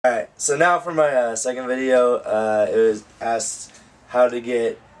Alright, so now for my second video, it was asked how to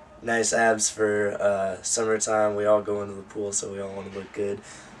get nice abs for summertime. We all go into the pool, so we all want to look good.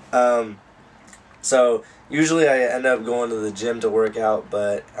 So usually I end up going to the gym to work out,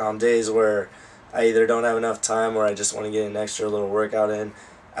 but on days where I either don't have enough time or I just want to get an extra little workout in,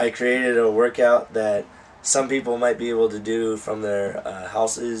 I created a workout that some people might be able to do from their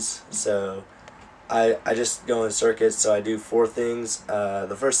houses. So I just go in circuits, so I do 4 things.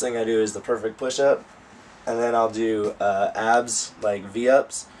 The first thing I do is the perfect push-up, and then I'll do abs, like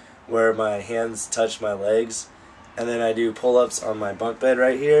V-ups, where my hands touch my legs, and then I do pull-ups on my bunk bed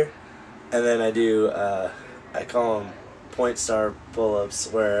right here, and then I do, I call them point star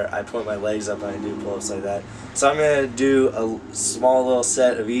pull-ups, where I put my legs up and I do pull-ups like that. So I'm going to do a small little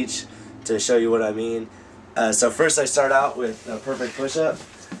set of each to show you what I mean. So first I start out with the perfect push-up.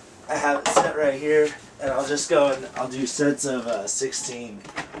 I have it set right here, and I'll just go and I'll do sets of 16.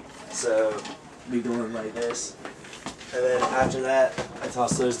 So be going like this, and then after that I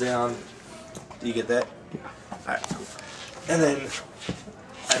toss those down. Do you get that? Alright, cool. And then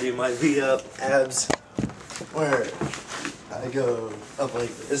I do my V-up abs, where I go up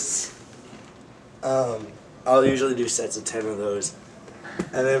like this. I'll usually do sets of 10 of those,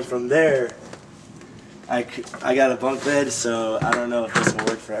 and then from there I got a bunk bed, so I don't know if this will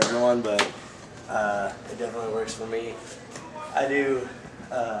work for everyone, but it definitely works for me. I do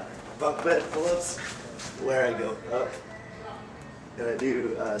bunk bed pull-ups, where I go up, and I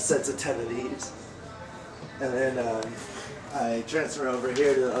do sets of 10 of these, and then I transfer over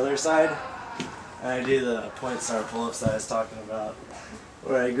here to the other side, and I do the point star pull-ups that I was talking about,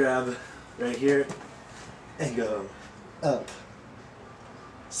 where I grab right here and go up.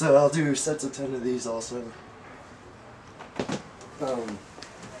 So I'll do sets of 10 of these also.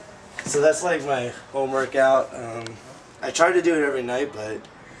 So that's like my home workout. I try to do it every night, but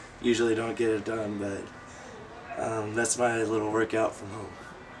usually don't get it done. But that's my little workout from home.